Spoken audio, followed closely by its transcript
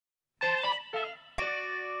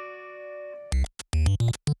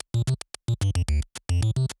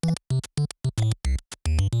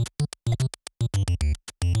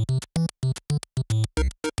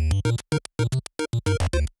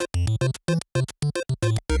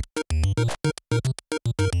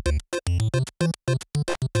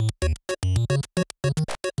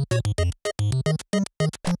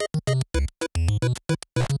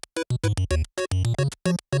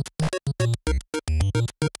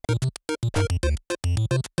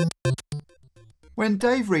When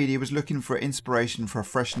Dave Reedy was looking for inspiration for a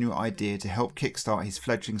fresh new idea to help kickstart his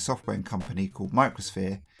fledgling software company called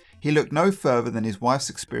Microsphere, he looked no further than his wife's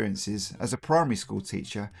experiences as a primary school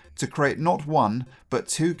teacher to create not one, but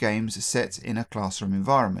 2 games set in a classroom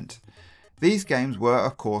environment. These games were,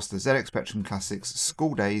 of course, the ZX Spectrum classics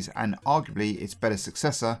Skool Daze and arguably its better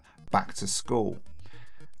successor, Back to School.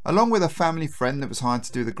 Along with a family friend that was hired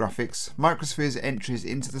to do the graphics, Microsphere's entries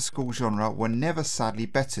into the school genre were never sadly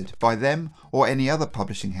bettered by them or any other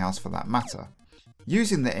publishing house for that matter.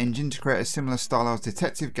 Using the engine to create a similar stylized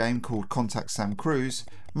detective game called Contact Sam Cruise,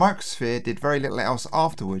 Microsphere did very little else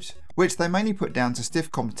afterwards, which they mainly put down to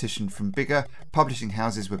stiff competition from bigger publishing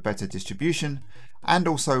houses with better distribution, and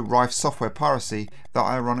also rife software piracy that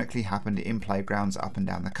ironically happened in playgrounds up and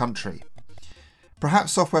down the country.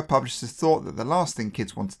 Perhaps software publishers thought that the last thing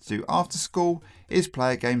kids wanted to do after school is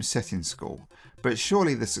play a game set in school, but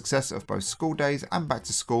surely the success of both Skool Daze and Back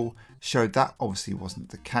to School showed that obviously wasn't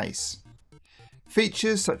the case.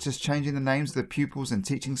 Features such as changing the names of the pupils and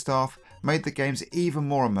teaching staff made the games even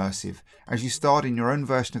more immersive, as you starred in your own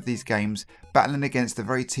version of these games battling against the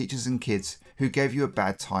very teachers and kids who gave you a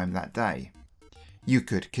bad time that day. You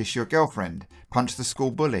could kiss your girlfriend, punch the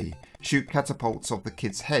school bully, shoot catapults off the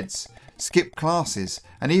kids' heads, skip classes,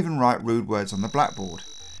 and even write rude words on the blackboard.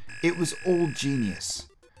 It was all genius,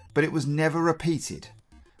 but it was never repeated.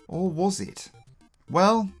 Or was it?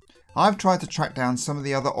 Well, I've tried to track down some of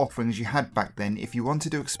the other offerings you had back then if you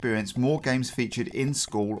wanted to experience more games featured in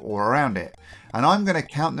school or around it, and I'm going to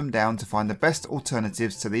count them down to find the best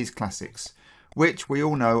alternatives to these classics, which we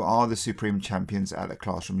all know are the supreme champions at the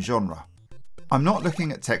classroom genre. I'm not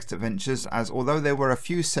looking at text adventures, as although there were a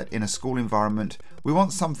few set in a school environment, we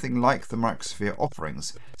want something like the Microsphere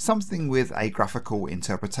offerings, something with a graphical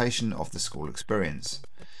interpretation of the school experience.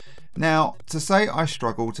 Now, to say I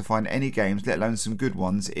struggle to find any games, let alone some good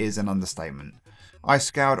ones, is an understatement. I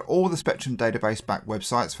scoured all the Spectrum database back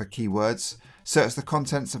websites for keywords, searched the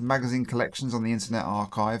contents of magazine collections on the Internet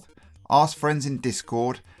Archive, asked friends in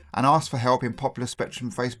Discord, and asked for help in popular Spectrum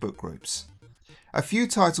Facebook groups. A few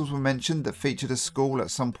titles were mentioned that featured a school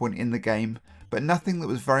at some point in the game, but nothing that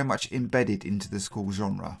was very much embedded into the school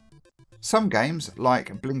genre. Some games,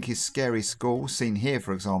 like Blinky's Scary School, seen here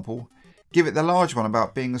for example, give it the large one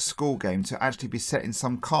about being a school game to actually be set in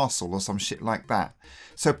some castle or some shit like that.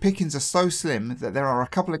 So pickings are so slim that there are a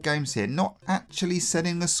couple of games here not actually set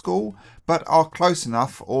in a school, but are close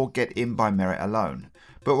enough or get in by merit alone.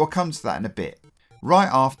 But we'll come to that in a bit. Right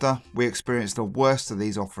after we experience the worst of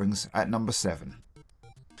these offerings at number 7.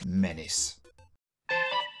 Menace.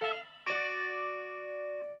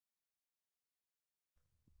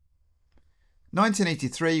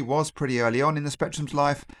 "1983 was pretty early on in the Spectrum's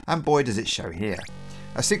life, and boy does it show here.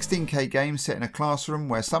 A 16k game set in a classroom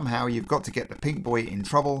where somehow you've got to get the pink boy in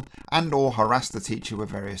trouble and or harass the teacher with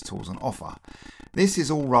various tools on offer. This is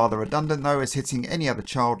all rather redundant though, as hitting any other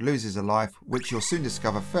child loses a life, which you'll soon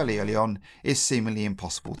discover fairly early on is seemingly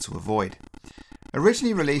impossible to avoid.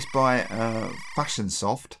 Originally released by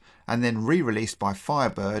Fashionsoft and then re-released by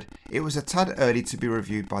Firebird, it was a tad early to be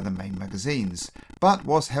reviewed by the main magazines, but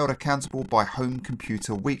was held accountable by Home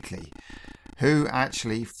Computer Weekly, who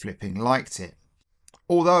actually flipping liked it.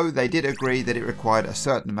 Although they did agree that it required a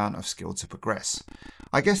certain amount of skill to progress.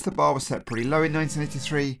 I guess the bar was set pretty low in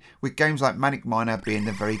 1983, with games like Manic Miner being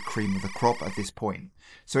the very cream of the crop at this point.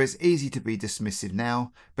 So it's easy to be dismissive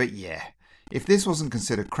now, but yeah, if this wasn't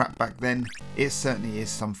considered crap back then, it certainly is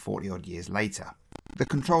some 40 odd years later. The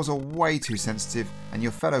controls are way too sensitive, and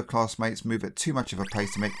your fellow classmates move at too much of a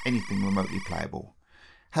pace to make anything remotely playable.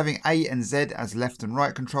 Having A and Z as left and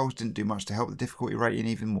right controls didn't do much to help the difficulty rating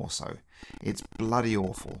even more so. It's bloody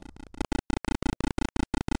awful.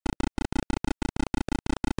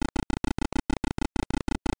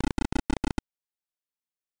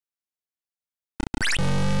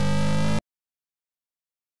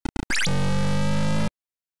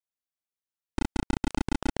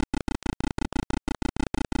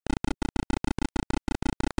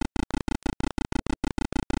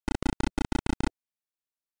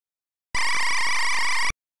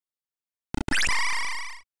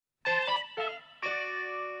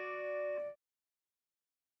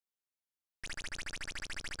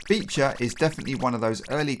 Beatcha is definitely one of those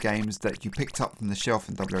early games that you picked up from the shelf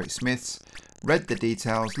in W.H. Smith's, read the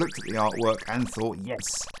details, looked at the artwork and thought, yes,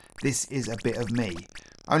 this is a bit of me,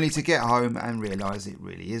 only to get home and realise it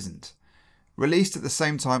really isn't. Released at the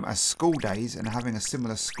same time as Skool Daze and having a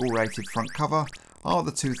similar school-rated front cover are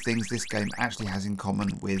the two things this game actually has in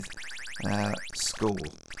common with school.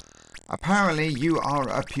 Apparently you are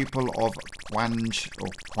a pupil of Grange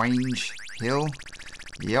Hill.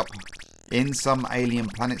 Yep. in some alien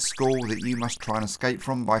planet school that you must try and escape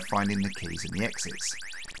from by finding the keys and the exits.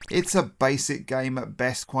 It's a basic game at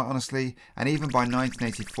best, quite honestly, and even by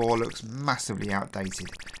 1984 looks massively outdated,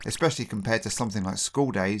 especially compared to something like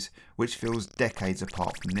Skool Daze, which feels decades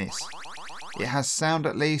apart from this. It has sound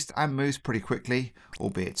at least, and moves pretty quickly,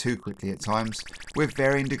 albeit too quickly at times, with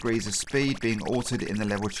varying degrees of speed being altered in the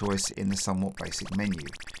level choice in the somewhat basic menu.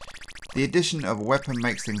 The addition of a weapon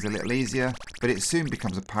makes things a little easier, but it soon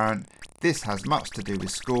becomes apparent this has much to do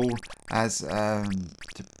with school as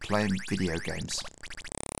to playing video games.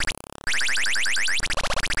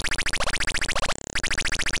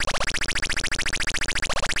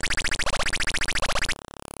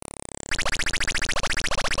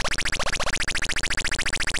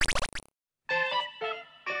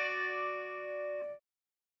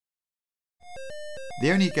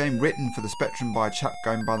 The only game written for the Spectrum by a chap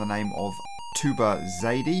going by the name of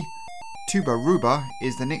Tubaruba. Tubaruba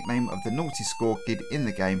is the nickname of the naughty score kid in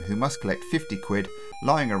the game who must collect 50 quid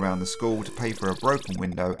lying around the school to pay for a broken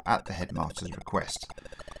window at the headmaster's request.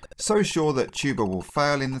 So sure that Tuba will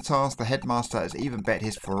fail in the task, the headmaster has even bet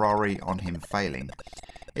his Ferrari on him failing.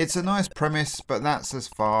 It's a nice premise, but that's as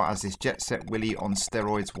far as this Jet Set Willy on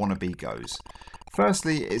steroids wannabe goes.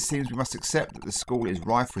 Firstly, it seems we must accept that the school is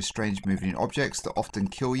rife with strange moving objects that often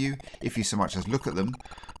kill you if you so much as look at them,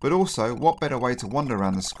 but also what better way to wander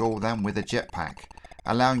around the school than with a jetpack,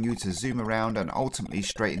 allowing you to zoom around and ultimately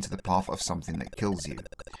straight into the path of something that kills you.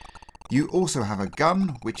 You also have a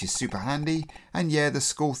gun, which is super handy, and yeah, the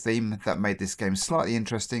school theme that made this game slightly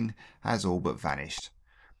interesting has all but vanished.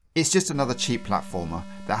 It's just another cheap platformer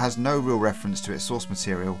that has no real reference to its source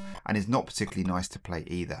material and is not particularly nice to play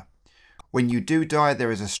either. When you do die,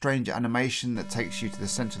 there is a strange animation that takes you to the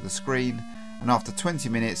centre of the screen, and after 20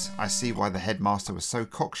 minutes I see why the headmaster was so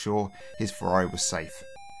cocksure his Ferrari was safe.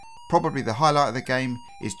 Probably the highlight of the game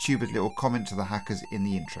is Tuba's little comment to the hackers in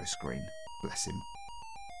the intro screen. Bless him.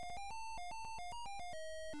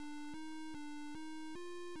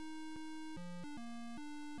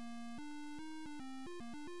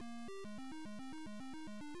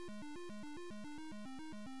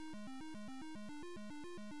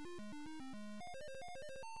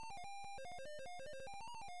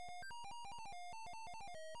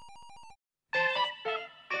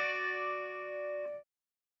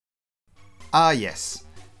 Ah yes,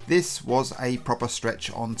 this was a proper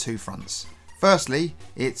stretch on two fronts. Firstly,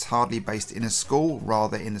 it's hardly based in a school,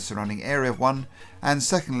 rather in the surrounding area of one, and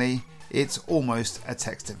secondly, it's almost a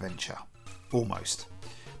text adventure. Almost.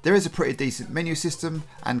 There is a pretty decent menu system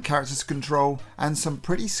and characters to control, and some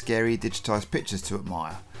pretty scary digitised pictures to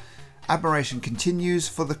admire. Admiration continues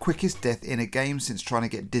for the quickest death in a game since trying to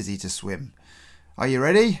get Dizzy to swim. Are you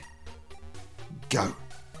ready? Go!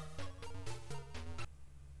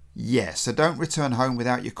 Yeah, so don't return home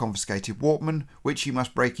without your confiscated Walkman, which you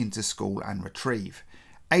must break into school and retrieve.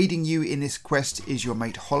 Aiding you in this quest is your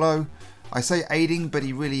mate Hollow. I say aiding, but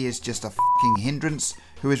he really is just a fucking hindrance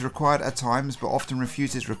who is required at times but often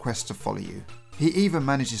refuses requests to follow you. He even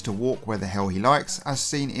manages to walk where the hell he likes, as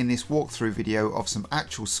seen in this walkthrough video of some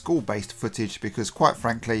actual school-based footage, because quite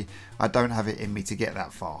frankly, I don't have it in me to get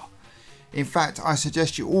that far. In fact, I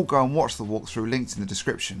suggest you all go and watch the walkthrough linked in the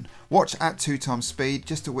description. Watch at 2x speed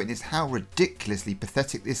just to witness how ridiculously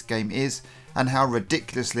pathetic this game is and how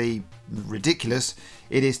ridiculously ridiculous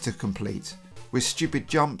it is to complete. With stupid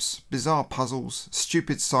jumps, bizarre puzzles,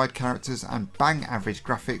 stupid side characters and bang average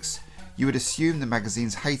graphics, you would assume the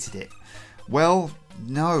magazines hated it. Well,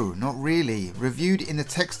 no, not really. Reviewed in the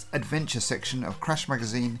text adventure section of Crash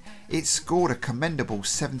magazine, it scored a commendable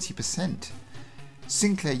 70%.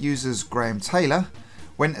 Sinclair users Graham Taylor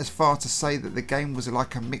went as far to say that the game was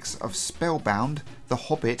like a mix of Spellbound, The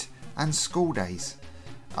Hobbit and Skool Daze.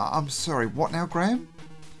 I'm sorry, what now, Graham?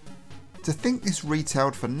 To think this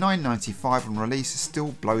retailed for $9.95 on release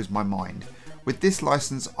still blows my mind. With this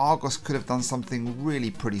license, Argos could have done something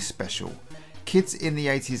really pretty special. Kids in the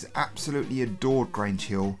 80s absolutely adored Grange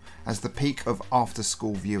Hill as the peak of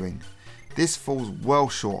after-school viewing. This falls well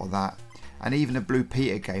short of that, and even a Blue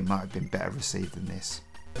Peter game might have been better received than this.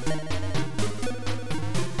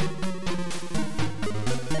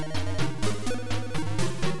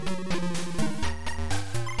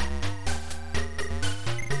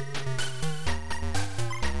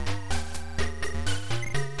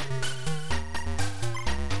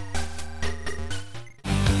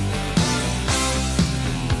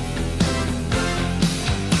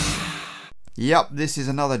 Yep, this is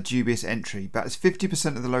another dubious entry, but as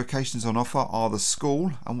 50% of the locations on offer are the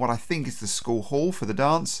school, and what I think is the school hall for the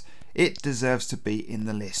dance, it deserves to be in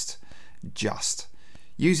the list. Just.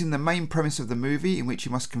 Using the main premise of the movie, in which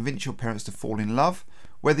you must convince your parents to fall in love.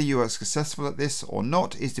 Whether you are successful at this or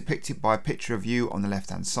not is depicted by a picture of you on the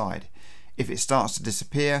left hand side. If it starts to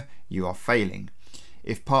disappear, you are failing.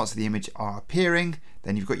 If parts of the image are appearing,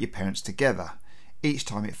 then you've got your parents together. Each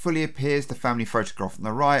time it fully appears, the family photograph on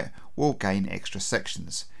the right will gain extra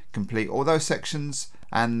sections. Complete all those sections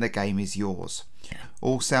and the game is yours.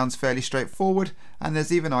 All sounds fairly straightforward, and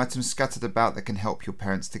there's even items scattered about that can help your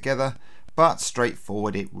parents together, but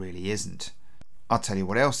straightforward it really isn't. I'll tell you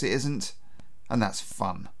what else it isn't, and that's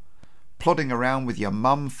fun. Plodding around with your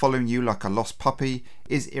mum following you like a lost puppy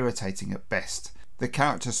is irritating at best. The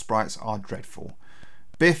character sprites are dreadful.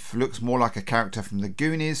 Biff looks more like a character from the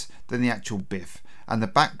Goonies than the actual Biff, and the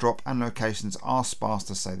backdrop and locations are sparse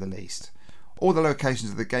to say the least. All the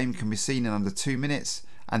locations of the game can be seen in under 2 minutes,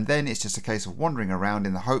 and then it's just a case of wandering around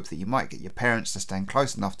in the hope that you might get your parents to stand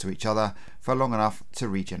close enough to each other for long enough to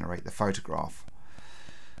regenerate the photograph.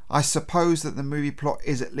 I suppose that the movie plot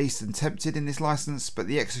is at least attempted in this license, but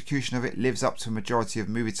the execution of it lives up to a majority of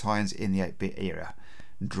movie tie-ins in the 8-bit era.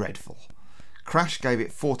 Dreadful. Crash gave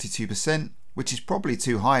it 42%, which is probably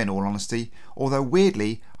too high in all honesty, although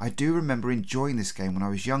weirdly I do remember enjoying this game when I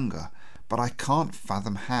was younger, but I can't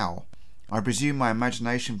fathom how. I presume my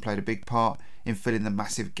imagination played a big part in filling the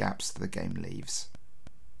massive gaps that the game leaves.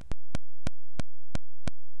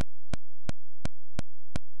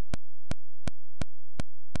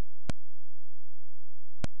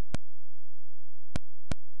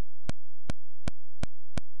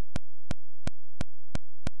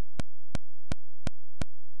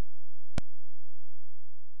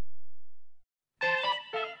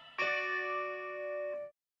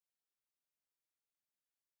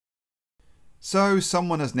 So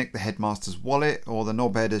someone has nicked the headmaster's wallet, or the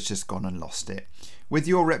knobhead has just gone and lost it. With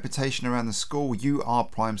your reputation around the school, you are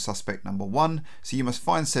prime suspect number 1, so you must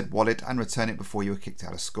find said wallet and return it before you are kicked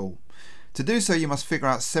out of school. To do so, you must figure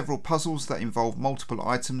out several puzzles that involve multiple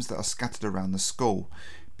items that are scattered around the school.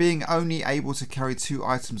 Being only able to carry 2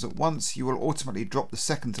 items at once, you will ultimately drop the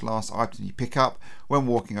second to last item you pick up when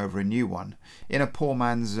walking over a new one, in a poor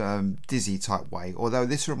man's Dizzy type way, although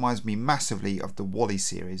this reminds me massively of the Wally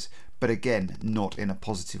series, but again not in a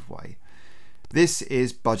positive way. This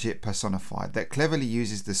is budget personified, that cleverly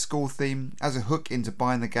uses the school theme as a hook into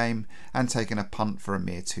buying the game and taking a punt for a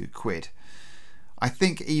mere £2. I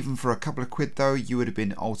think even for a couple of quid though, you would have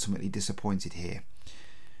been ultimately disappointed here.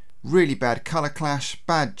 Really bad colour clash,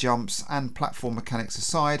 bad jumps and platform mechanics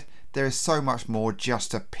aside, there is so much more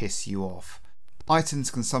just to piss you off.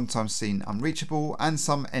 Items can sometimes seem unreachable, and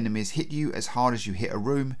some enemies hit you as hard as you hit a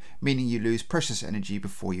room, meaning you lose precious energy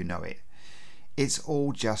before you know it. It's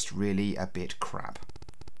all just really a bit crap.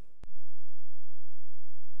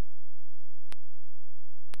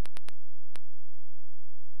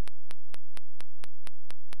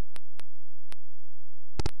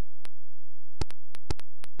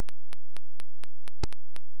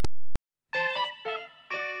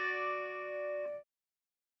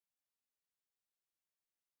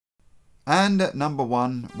 And at number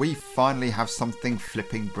 1, we finally have something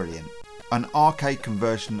flipping brilliant. An arcade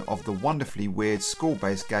conversion of the wonderfully weird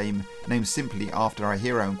school-based game named simply after our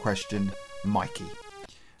hero in question, Mikie.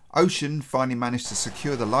 Ocean finally managed to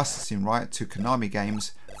secure the licensing right to Konami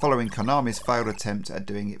games following Konami's failed attempt at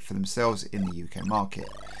doing it for themselves in the UK market.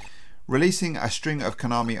 Releasing a string of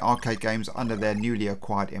Konami arcade games under their newly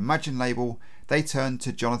acquired Imagine label, they turned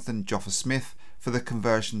to Jonathan Joffa Smith for the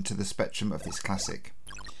conversion to the Spectrum of this classic.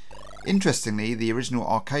 Interestingly, the original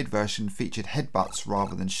arcade version featured headbutts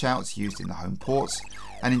rather than shouts used in the home ports,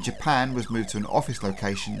 and in Japan was moved to an office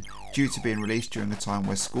location due to being released during a time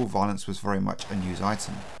where school violence was very much a news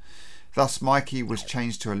item. Thus Mikie was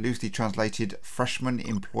changed to a loosely translated freshman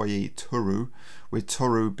employee Toru, with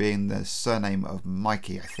Toru being the surname of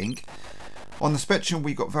Mikie, I think. On the Spectrum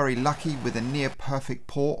we got very lucky with a near perfect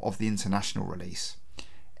port of the international release.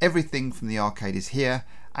 Everything from the arcade is here,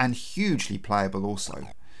 and hugely playable also.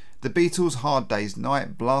 The Beatles' Hard Day's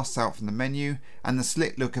Night blasts out from the menu, and the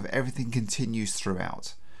slick look of everything continues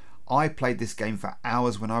throughout. I played this game for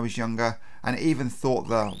hours when I was younger, and even thought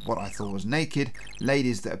the, what I thought was naked,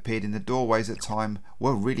 ladies that appeared in the doorways at time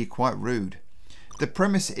were really quite rude. The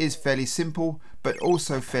premise is fairly simple, but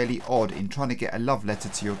also fairly odd in trying to get a love letter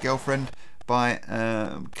to your girlfriend by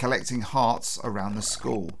collecting hearts around the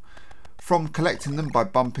school. From collecting them by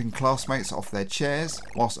bumping classmates off their chairs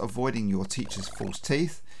whilst avoiding your teacher's false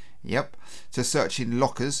teeth, yep, to searching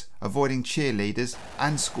lockers, avoiding cheerleaders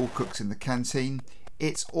and school cooks in the canteen,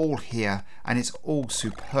 it's all here and it's all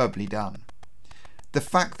superbly done. The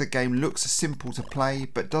fact the game looks simple to play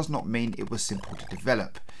but does not mean it was simple to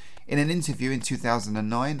develop. In an interview in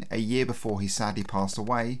 2009, a year before he sadly passed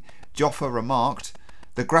away, Joffa remarked,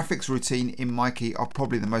 "The graphics routine in Mikie are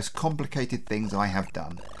probably the most complicated things I have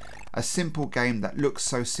done. A simple game that looks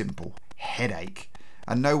so simple. Headache.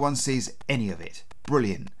 And no one sees any of it.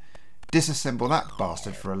 Brilliant. Disassemble that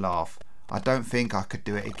bastard for a laugh. I don't think I could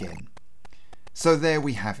do it again." So there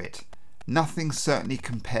we have it. Nothing certainly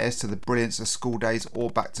compares to the brilliance of Skool Daze or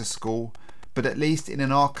Back to School, but at least in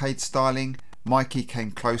an arcade styling, Mikie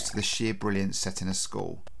came close to the sheer brilliance set in a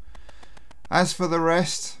school. As for the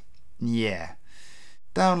rest, yeah.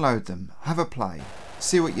 Download them, have a play,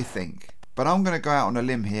 see what you think. But I'm going to go out on a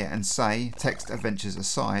limb here and say, text adventures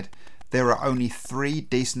aside, there are only 3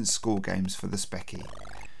 decent school games for the Specky.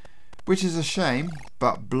 Which is a shame,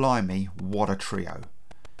 but blimey, what a trio.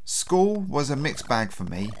 School was a mixed bag for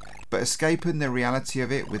me, but escaping the reality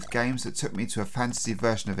of it with games that took me to a fantasy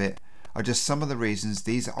version of it are just some of the reasons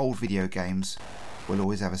these old video games will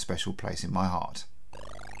always have a special place in my heart.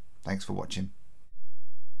 Thanks for watching.